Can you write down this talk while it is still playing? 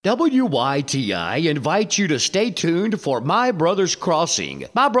WYTI invites you to stay tuned for My Brother's Crossing.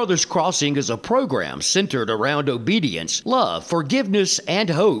 My Brother's Crossing is a program centered around obedience, love, forgiveness, and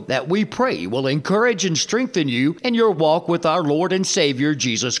hope that we pray will encourage and strengthen you in your walk with our Lord and Savior,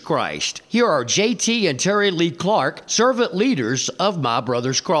 Jesus Christ. Here are JT and Terry Lee Clark, servant leaders of My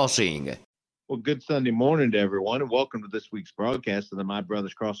Brother's Crossing. Well, good Sunday morning to everyone, and welcome to this week's broadcast of the My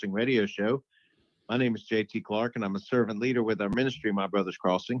Brother's Crossing radio show. My name is JT Clark, and I'm a servant leader with our ministry, My Brother's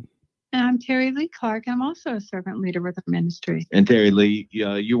Crossing. And I'm Terry Lee Clark. I'm also a servant leader with our ministry. And Terry Lee,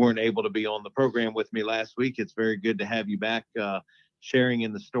 you weren't able to be on the program with me last week. It's very good to have you back sharing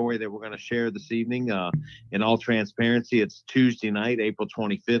in the story that we're going to share this evening. In all transparency, it's Tuesday night, April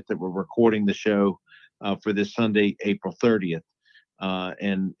 25th, that we're recording the show for this Sunday, April 30th.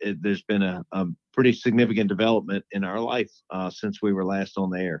 There's been a pretty significant development in our life since we were last on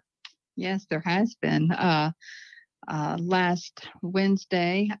the air. Yes, there has been. Last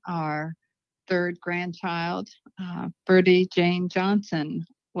Wednesday, our third grandchild, Birdie Jane Johnson,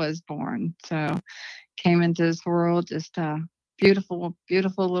 was born. So came into this world just a beautiful,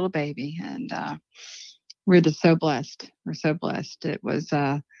 beautiful little baby. And we're just so blessed. We're so blessed. It was,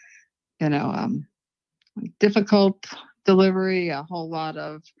 difficult delivery. A whole lot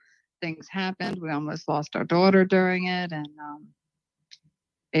of things happened. We almost lost our daughter during it. And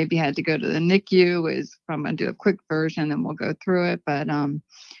baby had to go to the NICU. I'm going to do a quick version and we'll go through it. But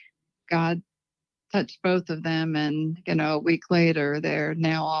God touched both of them. And, a week later, they're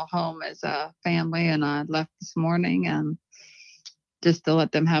now all home as a family. And I left this morning and just to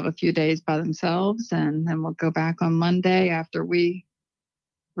let them have a few days by themselves. And then we'll go back on Monday after we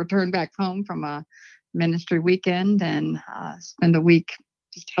return back home from a ministry weekend and spend a week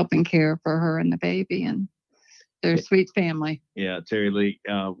just helping care for her and the baby. And they're a sweet family. Yeah, Terry Lee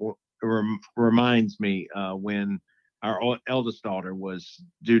reminds me when our eldest daughter was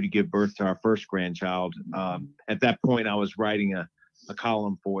due to give birth to our first grandchild. At that point, I was writing a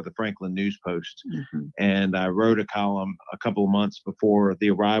column for the Franklin News Post, and I wrote a column a couple of months before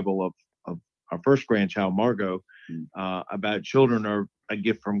the arrival of our first grandchild, Margot, about children are a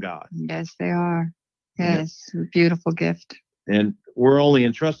gift from God. Yes, they are. Yes, a beautiful gift. And we're only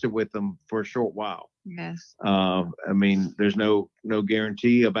entrusted with them for a short while. Yes. There's no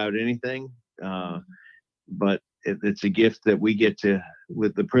guarantee about anything, but it's a gift that we get to,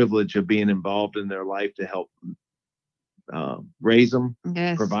 with the privilege of being involved in their life to help raise them,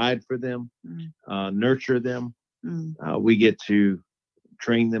 provide for them, nurture them. We get to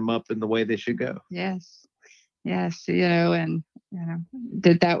train them up in the way they should go. Yes. And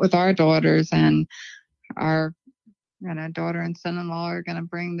did that with our daughters, and our daughter and son-in-law are going to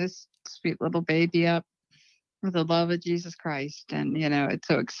bring this sweet little baby up with the love of Jesus Christ. And, it's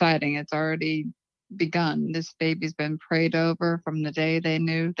so exciting. It's already begun. This baby's been prayed over from the day they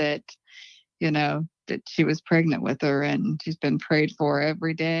knew that, that she was pregnant with her, and she's been prayed for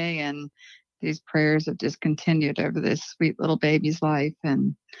every day. And these prayers have just continued over this sweet little baby's life.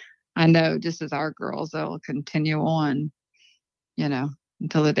 And I know just as our girls, they'll continue on,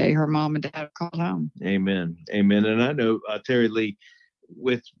 until the day her mom and dad called home. Amen. And I know, Terry Lee,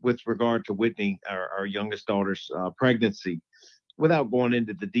 with regard to Whitney, our youngest daughter's pregnancy, without going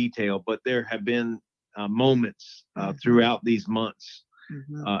into the detail, but there have been moments throughout these months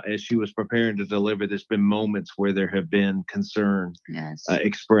as she was preparing to deliver. There's been moments where there have been concern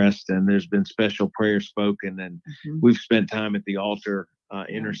expressed, and there's been special prayers spoken, and we've spent time at the altar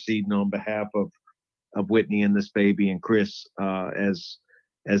interceding on behalf of Whitney and this baby and Chris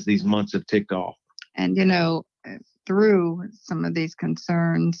as these months have ticked off. And, through some of these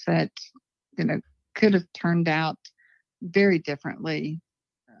concerns that, could have turned out very differently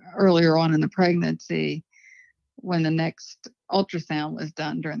earlier on in the pregnancy, when the next ultrasound was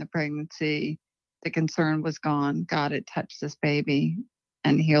done during the pregnancy, the concern was gone. God had touched this baby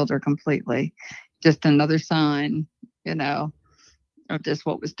and healed her completely. Just another sign, of just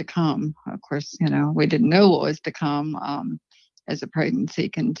what was to come. Of course, we didn't know what was to come as the pregnancy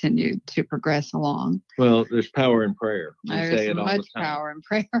continued to progress along. Well, there's power in prayer. There's much power in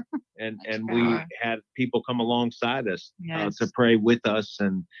prayer. And we had people come alongside us to pray with us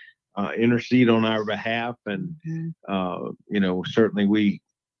and intercede on our behalf. And, certainly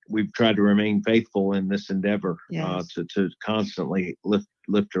we've tried to remain faithful in this endeavor to constantly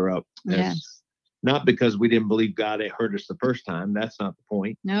lift her up. Not because we didn't believe God had heard us the first time. That's not the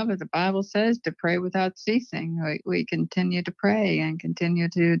point. No, but the Bible says to pray without ceasing. We continue to pray and continue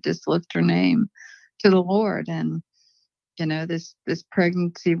to just lift her name to the Lord. And, this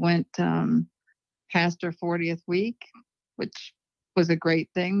pregnancy went past her 40th week, which was a great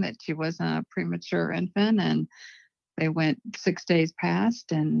thing that she wasn't a premature infant. And they went 6 days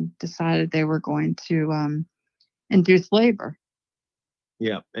past and decided they were going to induce labor.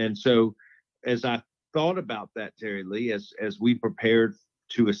 Yeah. And so as I thought about that, Terry Lee, as we prepared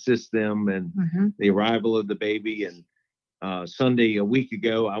to assist them and the arrival of the baby, and Sunday a week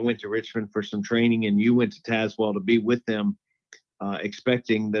ago, I went to Richmond for some training, and you went to Tazewell to be with them,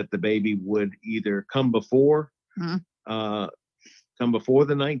 expecting that the baby would either come before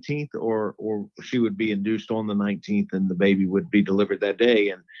the 19th, or she would be induced on the 19th, and the baby would be delivered that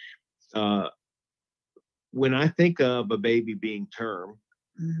day. And when I think of a baby being term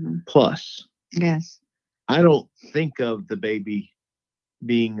plus, yes, I don't think of the baby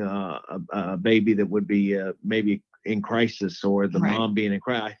being a baby that would be maybe in crisis, or the mom being in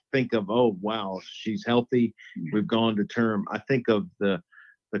crisis. I think of, oh wow, she's healthy, we've gone to term. I think of the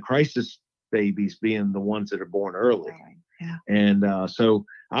crisis babies being the ones that are born early. Yeah. And so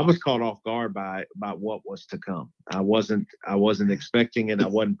I was caught off guard by what was to come. I wasn't expecting it. I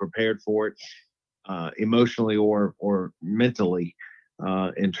wasn't prepared for it, emotionally or mentally,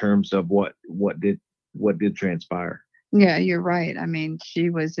 in terms of what did transpire. Yeah, you're right. I mean, she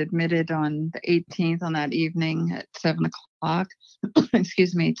was admitted on the 18th on that evening at 7:00,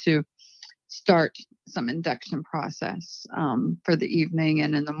 excuse me, to start some induction process for the evening,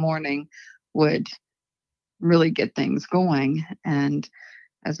 and in the morning would really get things going. And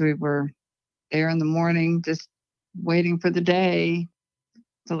as we were there in the morning, just waiting for the day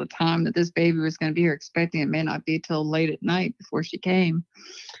till the time that this baby was going to be here, expecting it may not be till late at night before she came.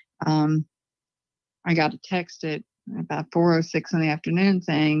 I got a text at about 4:06 in the afternoon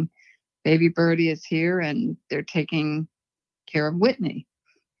saying, baby Birdie is here and they're taking care of Whitney,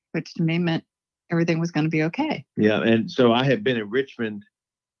 which to me meant everything was going to be okay. Yeah. And so I had been in Richmond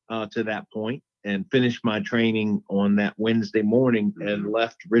to that point, and finished my training on that Wednesday morning, and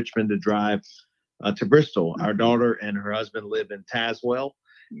left Richmond to drive to Bristol. Our daughter and her husband live in Tazewell,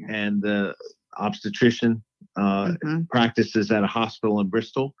 and the obstetrician practices at a hospital in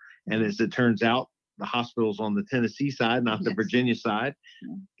Bristol. And as it turns out, the hospital's on the Tennessee side, not the Virginia side.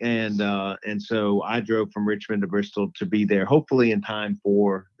 And so I drove from Richmond to Bristol to be there, hopefully in time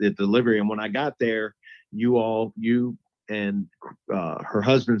for the delivery. And when I got there, you and her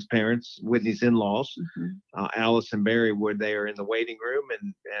husband's parents, Whitney's in-laws, Alice and Barry, were there in the waiting room,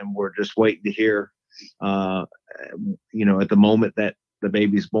 and we're just waiting to hear, at the moment that the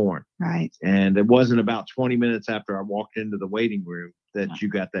baby's born. Right. And it wasn't about 20 minutes after I walked into the waiting room that you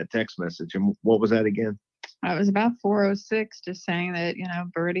got that text message. And what was that again? It was about 4:06, just saying that,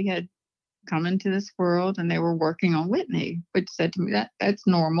 Birdie had come into this world and they were working on Whitney, which said to me that's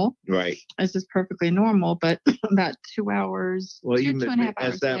normal. Right. This is perfectly normal. But about 2 hours, well, two and a half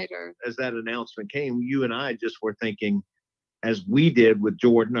hours later, as that announcement came, you and I just were thinking, as we did with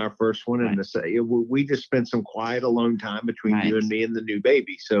Jordan, our first one, and we just spent some quiet alone time between you and me and the new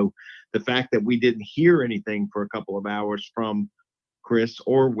baby. So the fact that we didn't hear anything for a couple of hours from Chris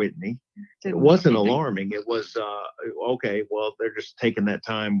or Whitney, it wasn't alarming. It was okay. Well, they're just taking that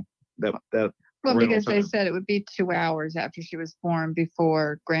time. Because they said it would be 2 hours after she was born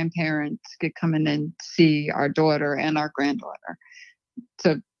before grandparents could come in and see our daughter and our granddaughter.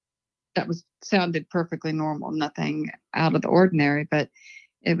 So that sounded perfectly normal, nothing out of the ordinary. But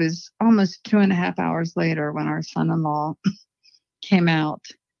it was almost 2.5 hours later when our son-in-law came out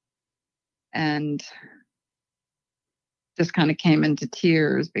and just kind of came into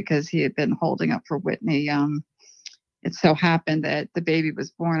tears because he had been holding up for Whitney. It so happened that the baby was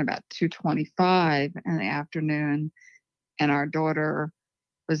born about 2:25 in the afternoon, and our daughter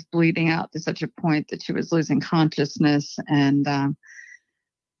was bleeding out to such a point that she was losing consciousness, and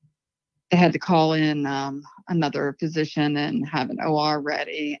they had to call in another physician and have an OR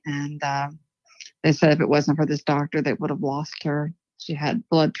ready. And they said if it wasn't for this doctor, they would have lost her. She had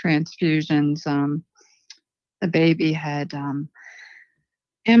blood transfusions. The baby had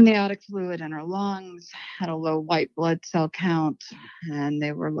amniotic fluid in her lungs, had a low white blood cell count, and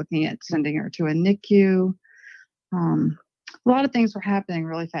they were looking at sending her to a NICU. A lot of things were happening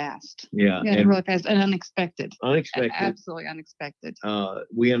really fast. Yeah, really fast and unexpected. Absolutely unexpected.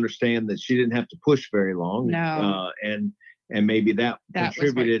 We understand that she didn't have to push very long. No. And maybe that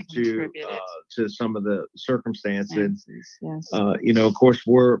contributed to some of the circumstances. Yes. Of course,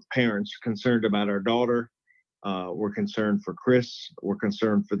 we're parents concerned about our daughter. We're concerned for Chris. We're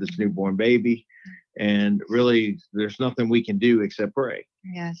concerned for this newborn baby. And really, there's nothing we can do except pray.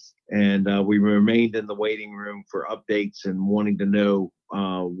 Yes. And we remained in the waiting room for updates and wanting to know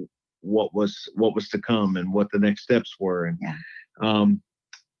what was to come and what the next steps were. And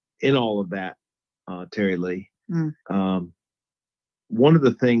in all of that, Terry Lee, one of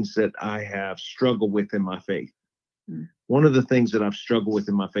the things that I have struggled with in my faith One of the things that I've struggled with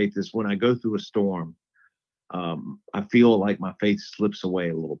in my faith is when I go through a storm, I feel like my faith slips away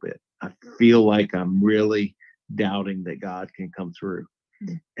a little bit. I feel like I'm really doubting that God can come through.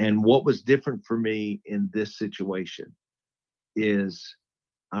 And what was different for me in this situation is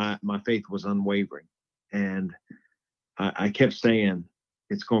my faith was unwavering. And I kept saying,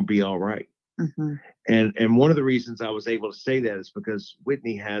 it's going to be all right. And one of the reasons I was able to say that is because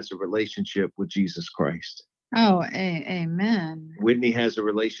Whitney has a relationship with Jesus Christ. Oh, amen. Whitney has a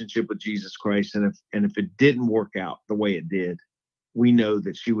relationship with Jesus Christ, and if it didn't work out the way it did, we know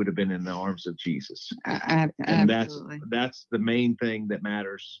that she would have been in the arms of Jesus. And that's the main thing that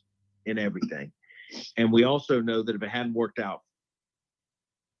matters in everything. And we also know that if it hadn't worked out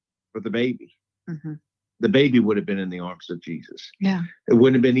for the baby, the baby would have been in the arms of Jesus. Yeah, it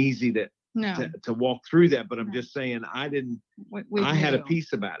wouldn't have been easy to walk through that. But I'm just saying, I had a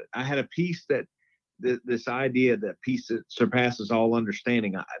peace about it. I had a peace that. This idea that peace that surpasses all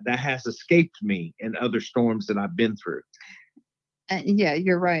understanding, that has escaped me in other storms that I've been through. Yeah,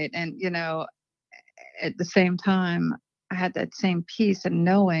 you're right. And, at the same time, I had that same peace and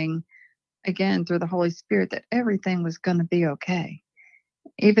knowing, again, through the Holy Spirit, that everything was going to be okay.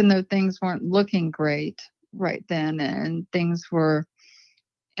 Even though things weren't looking great right then and things were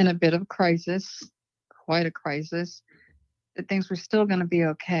in a bit of crisis, quite a crisis, that things were still going to be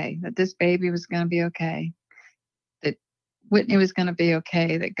okay, that this baby was going to be okay, that Whitney was going to be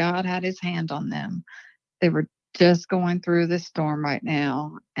okay, that God had his hand on them. They were just going through this storm right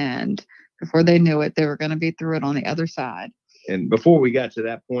now. And before they knew it, they were going to be through it on the other side. And before we got to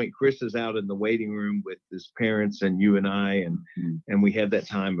that point, Chris is out in the waiting room with his parents and you and I, and we had that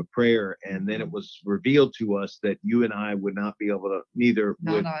time of prayer. And then it was revealed to us that you and I would not be able to, neither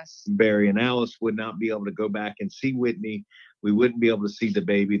would Barry and Alice would not be able to go back and see Whitney. We wouldn't be able to see the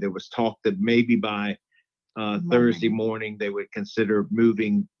baby. There was talk that maybe by Thursday morning, they would consider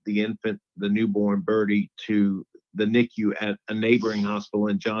moving the newborn Birdie, to the NICU at a neighboring hospital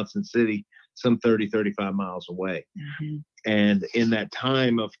in Johnson City, some 35 miles away. And in that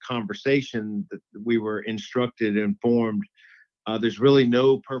time of conversation, that we were instructed, informed, there's really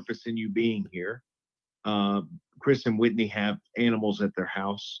no purpose in you being here. Chris and Whitney have animals at their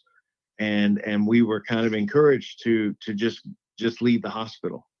house, and we were kind of encouraged to just leave the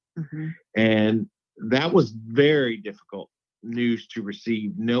hospital. And that was very difficult news to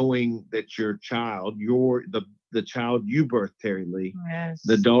receive, knowing that your child, the child you birthed, Terry Lee,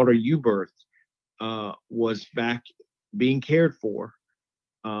 the daughter you birthed, was back being cared for,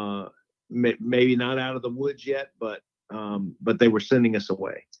 maybe not out of the woods yet, but they were sending us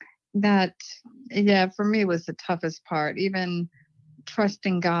away. That, for me was the toughest part. Even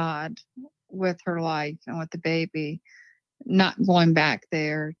trusting God with her life and with the baby, not going back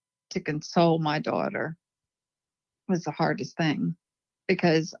there to console my daughter was the hardest thing,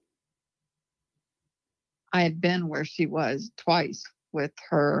 because I had been where she was twice with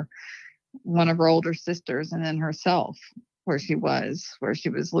one of her older sisters, and then herself, where she was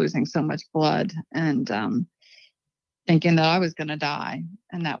losing so much blood, and thinking that I was going to die,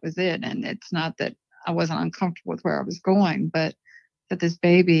 and that was it. And it's not that I wasn't uncomfortable with where I was going, but that this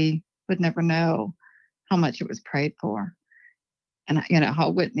baby would never know how much it was prayed for. And, how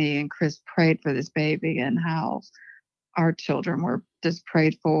Whitney and Chris prayed for this baby, and how our children were just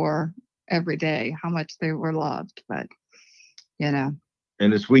prayed for every day, how much they were loved. But, And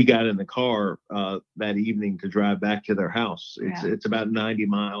as we got in the car that evening to drive back to their house, it's about 90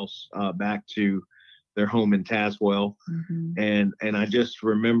 miles back to their home in Tazewell. And I just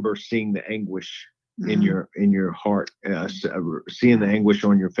remember seeing the anguish in your heart, seeing the anguish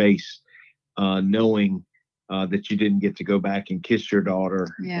on your face, knowing that you didn't get to go back and kiss your daughter,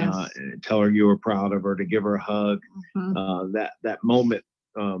 tell her you were proud of her, to give her a hug. That moment,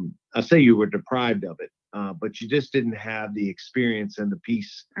 I say you were deprived of it, but you just didn't have the experience and the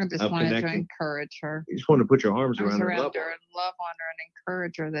peace. I just wanted to encourage her. You just wanted to put your arms around her and love on her and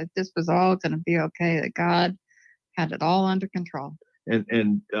encourage her that this was all going to be okay, that God had it all under control.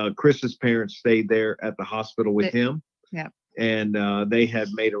 And Chris's parents stayed there at the hospital with him. Yeah. And they had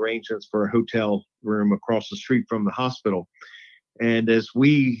made arrangements for a hotel room across the street from the hospital. And as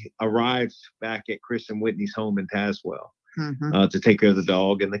we arrived back at Chris and Whitney's home in Tazewell to take care of the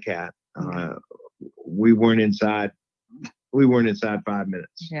dog and the cat, we weren't inside 5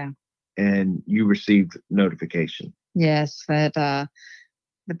 minutes. Yeah. And you received notification. Yes, that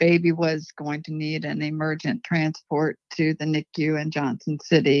the baby was going to need an emergent transport to the NICU in Johnson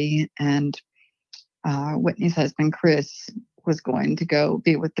City. And Whitney's husband, Chris, was going to go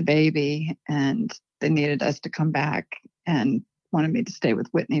be with the baby, and they needed us to come back and wanted me to stay with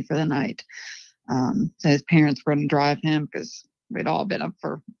Whitney for the night. So his parents were going to drive him because we'd all been up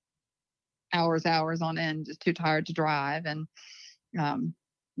for hours on end, just too tired to drive. And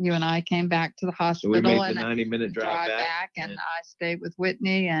you and I came back to the hospital. So we made and the 90-minute drive back. And I stayed with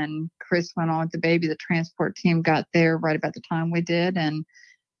Whitney, and Chris went on with the baby. The transport team got there right about the time we did and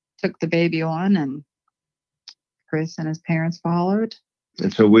took the baby on, and Chris and his parents followed.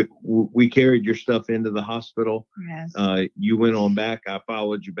 And so we carried your stuff into the hospital. Yes. You went on back. I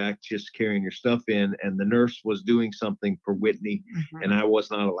followed you back, just carrying your stuff in. And the nurse was doing something for Whitney, and I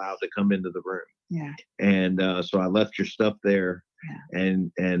was not allowed to come into the room. Yeah. And so I left your stuff there. Yeah.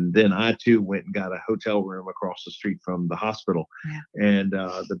 And then I too went and got a hotel room across the street from the hospital. Yeah. And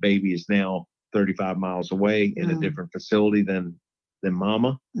the baby is now 35 miles away in a different facility than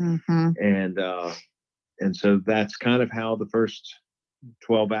Mama. And so that's kind of how the first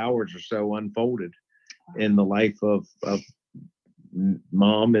 12 hours or so unfolded in the life of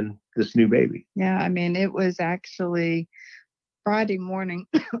Mom and this new baby. Yeah, I mean, it was actually Friday morning.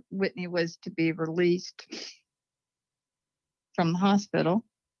 Whitney was to be released from the hospital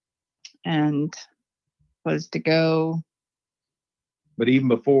and was to go. But even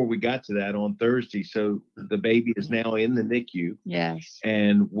before we got to that, on Thursday, so the baby is now in the NICU. Yes.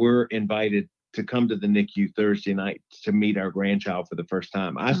 And we're invited to come to the NICU Thursday night to meet our grandchild for the first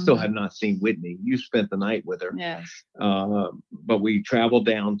time. I still have not seen Whitney. You spent the night with her. Yes. But we traveled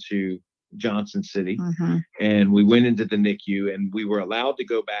down to Johnson City and we went into the NICU, and we were allowed to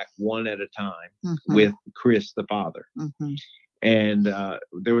go back one at a time with Chris, the father. And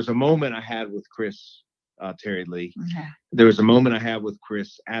there was a moment I had with Chris, Terry Lee. There was a moment I had with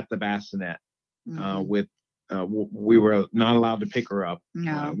Chris at the bassinet with we were not allowed to pick her up.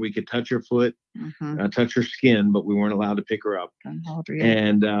 No. We could touch her foot, touch her skin, but we weren't allowed to pick her up.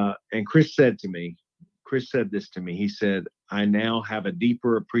 And Chris said this to me. He said, I now have a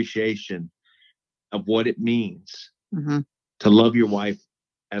deeper appreciation of what it means to love your wife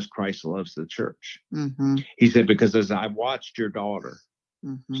as Christ loves the church. He said, because as I watched your daughter,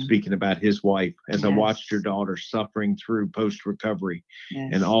 speaking about his wife, as I watched your daughter suffering through post-recovery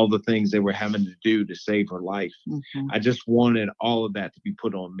and all the things they were having to do to save her life, I just wanted all of that to be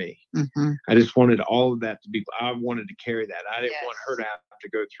put on me. I just wanted all of that to be, I wanted to carry that. I didn't want her to have to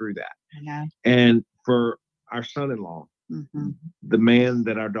go through that. And for our son-in-law, the man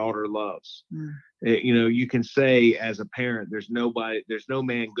that our daughter loves, you know, you can say as a parent, there's no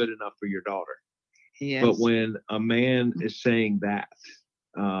man good enough for your daughter. But when a man is saying that,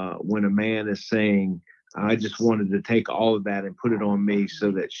 when a man is saying, I just wanted to take all of that and put it on me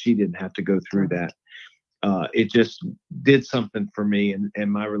so that she didn't have to go through that, it just did something for me.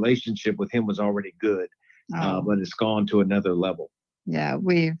 And my relationship with him was already good, but it's gone to another level. Yeah,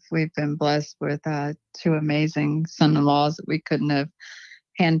 we've been blessed with two amazing son-in-laws that we couldn't have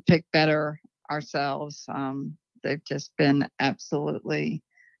handpicked better ourselves. They've just been absolutely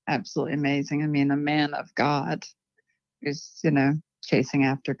amazing. I mean, a man of God who's, you know, chasing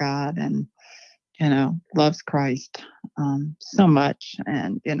after God and, you know, loves Christ so much.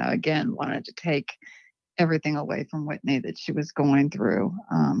 And, you know, again, wanted to take everything away from Whitney that she was going through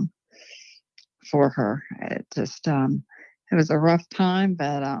for her. It just, it was a rough time,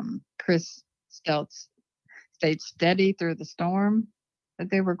 but Chris stayed steady through the storm that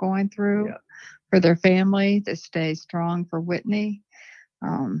they were going through for their family, to stay strong for Whitney,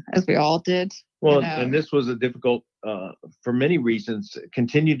 as we all did. Well, you know, and this was a difficult, for many reasons,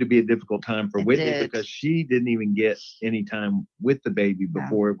 continued to be a difficult time for Whitney because she didn't even get any time with the baby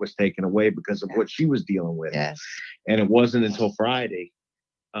before it was taken away because of what she was dealing with. And it wasn't until Friday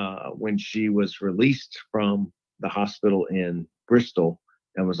when she was released from the hospital in Bristol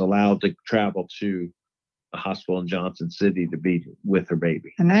and was allowed to travel to a hospital in Johnson City to be with her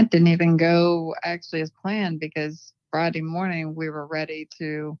baby. And that didn't even go actually as planned, because Friday morning we were ready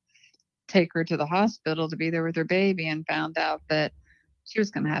to take her to the hospital to be there with her baby, and found out that she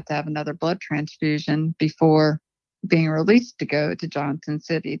was going to have another blood transfusion before being released to go to Johnson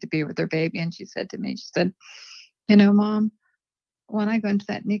City to be with her baby. And she said to me, she said, you know, Mom, when I go into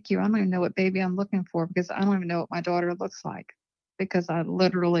that NICU, I don't even know what baby I'm looking for, because I don't even know what my daughter looks like, because I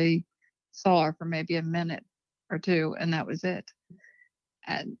literally saw her for maybe a minute or two, and that was it.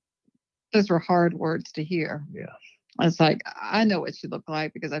 And those were hard words to hear. It's like, I know what she looked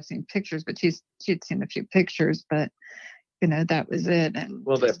like because I've seen pictures, but she'd seen a few pictures, but you know, that was it. And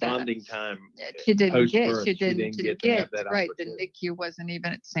well, that bonding time, she didn't get right. The NICU wasn't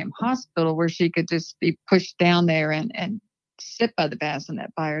even at the same hospital where she could just be pushed down there and sit by the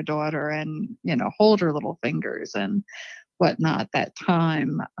bassinet by her daughter and, you know, hold her little fingers and whatnot. That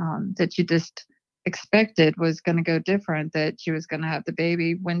time that you just expected was going to go different, that she was going to have the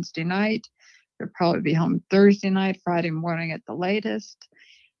baby Wednesday night, They'll probably be home Thursday night, Friday morning at the latest.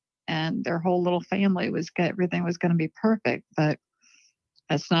 And their whole little family everything was going to be perfect, but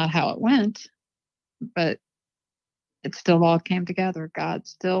that's not how it went. But it still all came together. God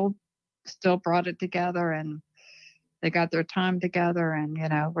still brought it together, and they got their time together. And,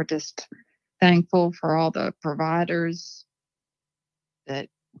 we're just thankful for all the providers that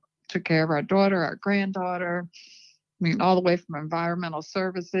took care of our daughter, our granddaughter. I mean, all the way from environmental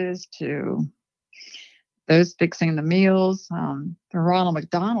services to those fixing the meals. The Ronald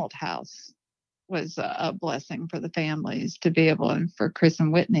McDonald House was a blessing for the families to be able, and for Chris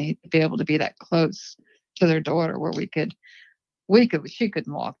and Whitney to be able to be that close to their daughter, where she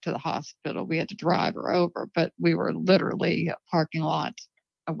couldn't walk to the hospital. We had to drive her over, but we were literally a parking lot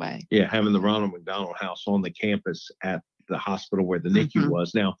away. Yeah, having the Ronald McDonald House on the campus at the hospital where the NICU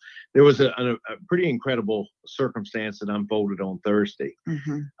was. Now, there was a pretty incredible circumstance that unfolded on Thursday.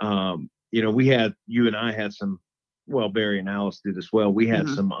 You and I had some, well, Barry and Alice did as well. We had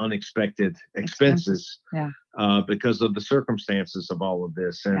some unexpected expenses because of the circumstances of all of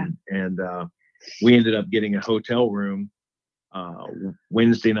this. And we ended up getting a hotel room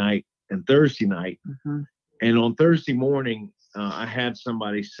Wednesday night and Thursday night. And on Thursday morning, I had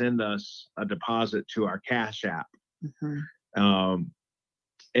somebody send us a deposit to our Cash App.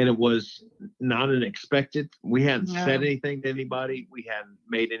 And it was not unexpected. We hadn't said anything to anybody. We hadn't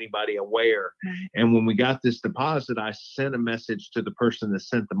made anybody aware. And when we got this deposit, I sent a message to the person that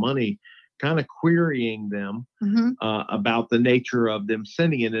sent the money, kind of querying them about the nature of them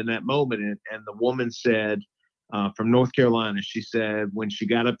sending it in that moment. And the woman said, from North Carolina, she said when she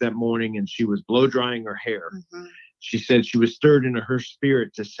got up that morning and she was blow drying her hair, she said she was stirred into her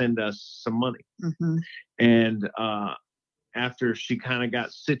spirit to send us some money. And after she kind of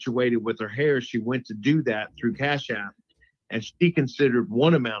got situated with her hair, she went to do that through Cash App, and she considered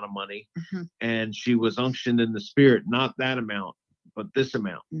one amount of money, and she was unctioned in the spirit, not that amount, but this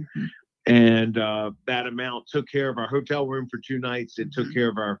amount. And that amount took care of our hotel room for 2 nights. It took care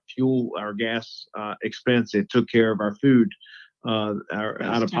of our fuel, our gas expense. It took care of our food, our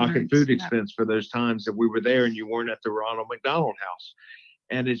out-of-pocket food expense for those times that we were there and you weren't at the Ronald McDonald House.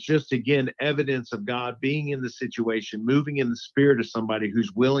 And it's just, again, evidence of God being in the situation, moving in the spirit of somebody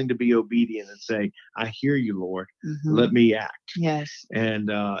who's willing to be obedient and say, I hear you, Lord. Let me act. Yes. And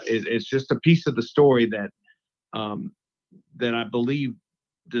it's just a piece of the story that that I believe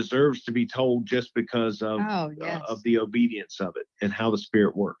deserves to be told just because of the obedience of it and how the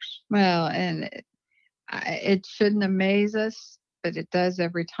Spirit works. Well, and it shouldn't amaze us, but it does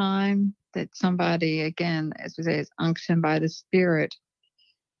every time that somebody, again, as we say, is unctioned by the Spirit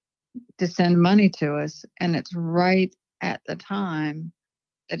to send money to us, and it's right at the time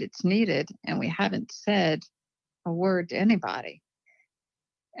that it's needed, and we haven't said a word to anybody.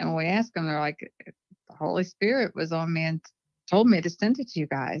 And when we ask them, they're like, the Holy Spirit was on me and told me to send it to you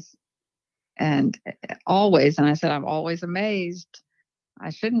guys. And always, and I said, I'm always amazed. I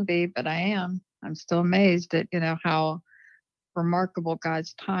shouldn't be, but I am. I'm still amazed at, how remarkable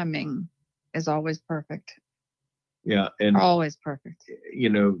God's timing is always perfect. Yeah. And always perfect.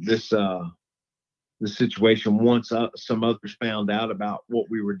 This situation, once some others found out about what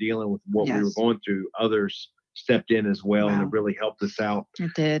we were dealing with, what we were going through, others stepped in as well, and it really helped us out.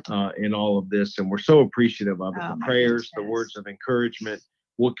 It did. In all of this. And we're so appreciative of it. The prayers, the words of encouragement.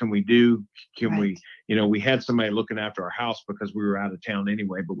 What can we do? Can we, we had somebody looking after our house because we were out of town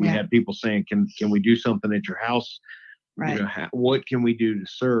anyway, but we had people saying, can we do something at your house? Right. What can we do to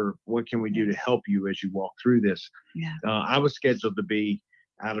serve? What can we do to help you as you walk through this? Yeah. I was scheduled to be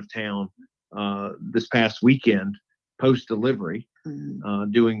out of town this past weekend, post-delivery,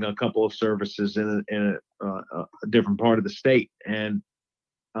 doing a couple of services in a different part of the state. And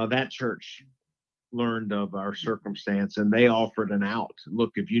that church learned of our circumstance, and they offered an out.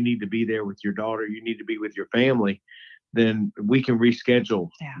 Look, if you need to be there with your daughter, you need to be with your family, then we can reschedule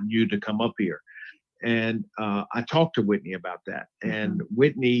you to come up here. And I talked to Whitney about that. And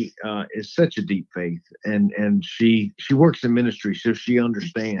Whitney is such a deep faith, and she works in ministry, so she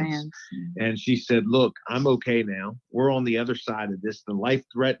understands. And she said, look, I'm okay now. We're on the other side of this. The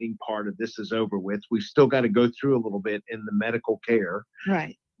life-threatening part of this is over with. We've still got to go through a little bit in the medical care.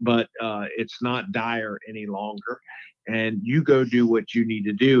 Right. But it's not dire any longer. And you go do what you need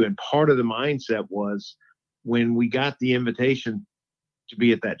to do. And part of the mindset was when we got the invitation to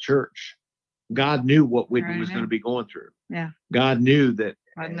be at that church, God knew what Whitney was going to be going through. Yeah. God knew that.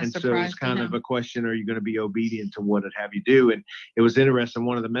 And so it's kind of a question, are you going to be obedient to what it have you do? And it was interesting.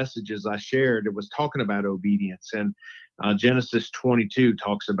 One of the messages I shared, it was talking about obedience. And Genesis 22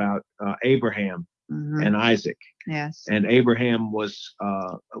 talks about Abraham and Isaac. Yes. And Abraham was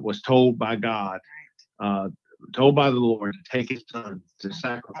told by God, told by the Lord to take his son to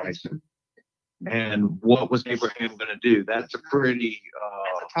sacrifice him. And what was Abraham going to do? That's a pretty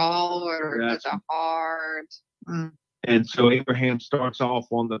That's a tall order. That's a hard. And so Abraham starts off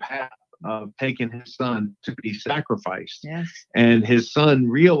on the path of taking his son to be sacrificed. Yes. And his son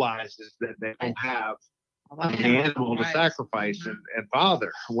realizes that they don't have an animal to sacrifice. And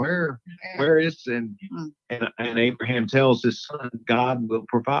Father, where is and Abraham tells his son, God will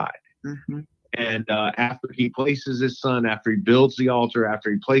provide. And after he places his son, after he builds the altar,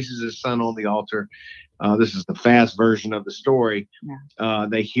 after he places his son on the altar, this is the fast version of the story.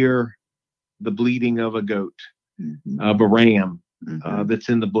 They hear the bleating of a goat, of a ram that's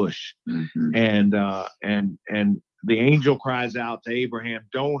in the bush, and the angel cries out to Abraham,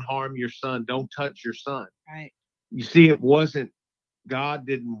 "Don't harm your son. Don't touch your son." Right. You see, it wasn't God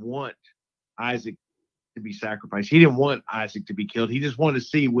didn't want Isaac to be sacrificed. He didn't want Isaac to be killed. He just wanted to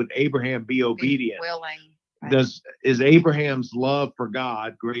see, would Abraham be obedient? Willing. Right. Is Abraham's love for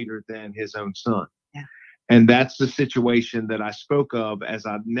God greater than his own son? Yeah. And that's the situation that I spoke of as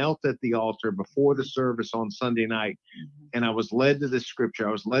I knelt at the altar before the service on Sunday night. And I was led to this scripture.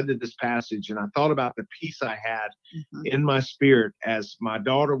 I was led to this passage, and I thought about the peace I had in my spirit as my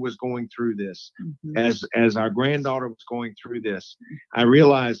daughter was going through this, as our granddaughter was going through this. I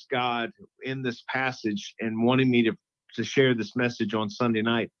realized God in this passage and wanting me to share this message on Sunday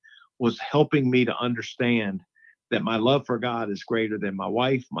night was helping me to understand that my love for God is greater than my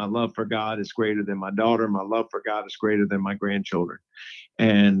wife. My love for God is greater than my daughter. My love for God is greater than my grandchildren.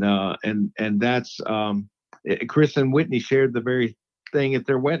 And that's Chris and Whitney shared the very thing at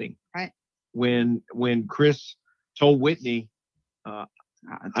their wedding. Right. When Chris told Whitney, I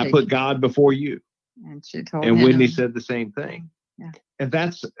put God before you. And she told and him. Whitney said the same thing. Yeah. And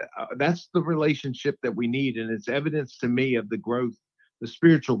that's the relationship that we need. And it's evidence to me of the growth, the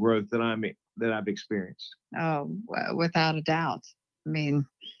spiritual growth that I've experienced. Oh, without a doubt. I mean,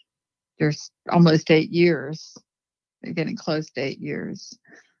 there's almost 8 years. You're getting close to 8 years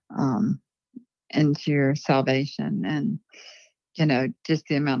into your salvation, and just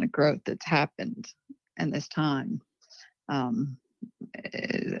the amount of growth that's happened in this time. Again,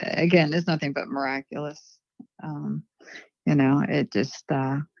 it's nothing but miraculous. It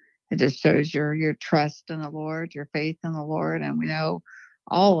just shows your trust in the Lord, your faith in the Lord, and we know.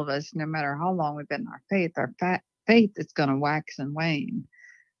 All of us, no matter how long we've been in our faith is going to wax and wane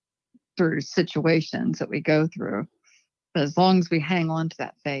through situations that we go through. But as long as we hang on to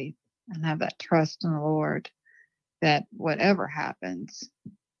that faith and have that trust in the Lord, that whatever happens,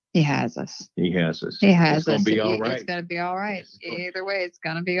 He has us. He has us. He has us. It's going to be all right. It's going to be all right. Either way, it's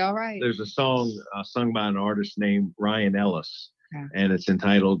going to be all right. There's a song sung by an artist named Ryan Ellis, and it's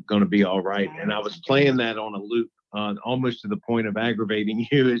entitled "Gonna Be All Right." And I was playing that on a loop. Almost to the point of aggravating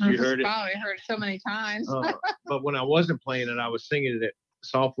you as you heard it. Probably heard it so many times. But when I wasn't playing it, I was singing it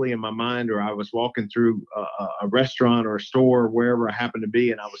softly in my mind, or I was walking through a restaurant or a store, wherever I happened to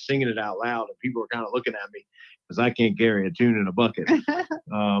be, and I was singing it out loud, and people were kind of looking at me because I can't carry a tune in a bucket.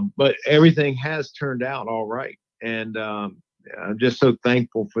 But everything has turned out all right. And I'm just so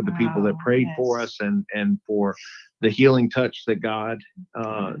thankful for the people that prayed for us and for the healing touch that God,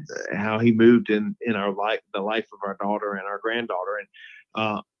 how He moved in our life, the life of our daughter and our granddaughter.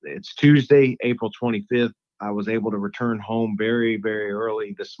 And it's Tuesday, April 25th. I was able to return home very, very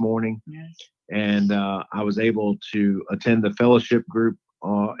early this morning. Yes. And I was able to attend the fellowship group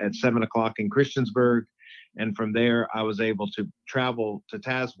at 7:00 in Christiansburg. And from there, I was able to travel to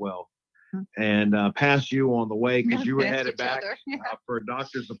Tazewell and pass you on the way because you were headed back for a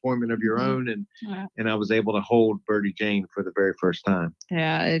doctor's appointment of your own, and I was able to hold Birdie Jane for the very first time.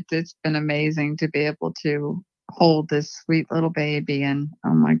 Yeah, it's been amazing to be able to hold this sweet little baby, and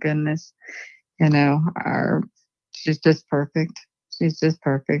oh my goodness, she's just perfect. She's just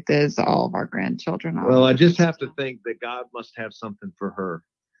perfect as all of our grandchildren are. Well, I just have to think that God must have something for her,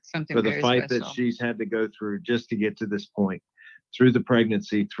 something for the fight special that she's had to go through just to get to this point. Through the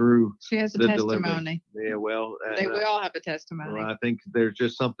pregnancy, through she has a the testimony. Delivery. Yeah, well, we all have a testimony. Well, I think there's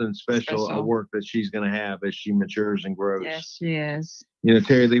just something special, a work that she's going to have as she matures and grows. Yes, she is.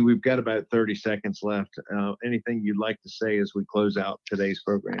 Terry Lee, we've got about 30 seconds left. Anything you'd like to say as we close out today's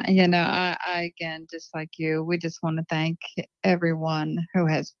program? I again, just like you, we just want to thank everyone who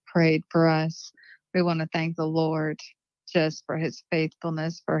has prayed for us. We want to thank the Lord just for His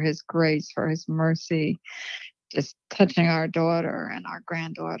faithfulness, for His grace, for His mercy. Just touching our daughter and our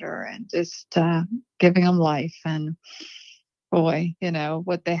granddaughter and just giving them life. And boy,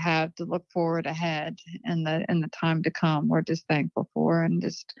 what they have to look forward ahead in the time to come, we're just thankful for. And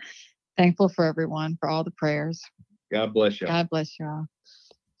just thankful for everyone, for all the prayers. God bless you. God bless y'all.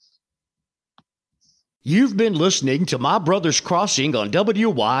 You've been listening to My Brother's Crossing on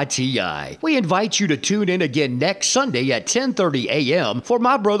WYTI. We invite you to tune in again next Sunday at 10:30 a.m. for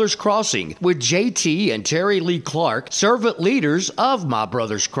My Brother's Crossing with JT and Terry Lee Clark, servant leaders of My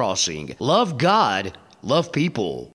Brother's Crossing. Love God, love people.